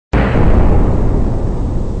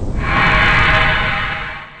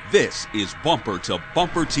This is Bumper to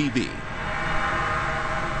Bumper TV.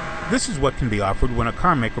 This is what can be offered when a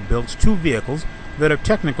car maker builds two vehicles that are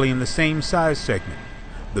technically in the same size segment.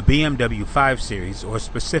 The BMW 5 Series, or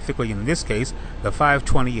specifically in this case the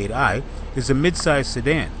 528i, is a mid-size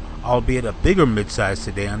sedan, albeit a bigger mid-size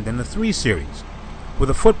sedan than the 3 Series. With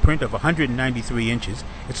a footprint of 193 inches,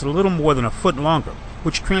 it's a little more than a foot longer,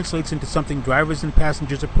 which translates into something drivers and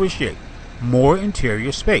passengers appreciate: more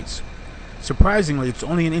interior space. Surprisingly, it's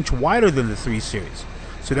only an inch wider than the 3 Series,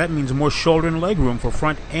 so that means more shoulder and leg room for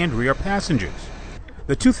front and rear passengers.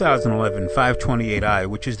 The 2011 528i,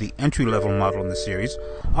 which is the entry-level model in the series,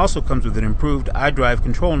 also comes with an improved iDrive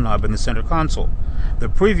control knob in the center console. The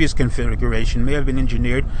previous configuration may have been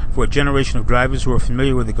engineered for a generation of drivers who are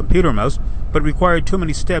familiar with the computer mouse, but required too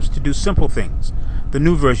many steps to do simple things. The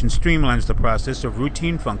new version streamlines the process of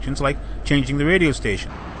routine functions like changing the radio station.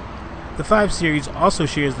 The 5 Series also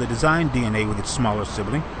shares the design DNA with its smaller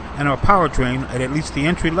sibling and our powertrain at least the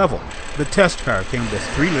entry level. The test car came with a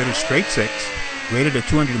 3-liter straight six, rated at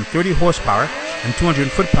 230 horsepower and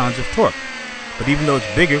 200 foot-pounds of torque. But even though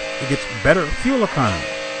it's bigger, it gets better fuel economy.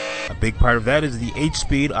 A big part of that is the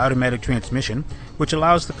 8-speed automatic transmission, which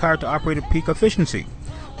allows the car to operate at peak efficiency.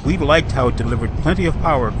 We liked how it delivered plenty of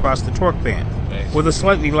power across the torque band. With a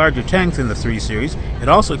slightly larger tank than the 3 Series, it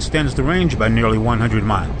also extends the range by nearly 100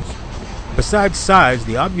 miles. Besides size,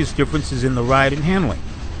 the obvious difference is in the ride and handling.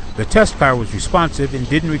 The test car was responsive and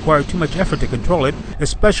didn't require too much effort to control it,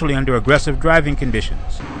 especially under aggressive driving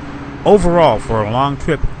conditions. Overall, for a long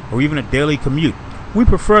trip or even a daily commute, we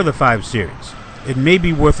prefer the 5 Series. It may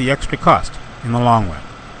be worth the extra cost in the long run.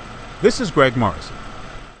 This is Greg Morrison.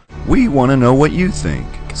 We want to know what you think,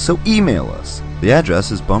 so email us. The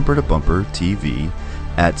address is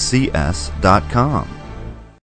bumpertobumpertv@cs.com.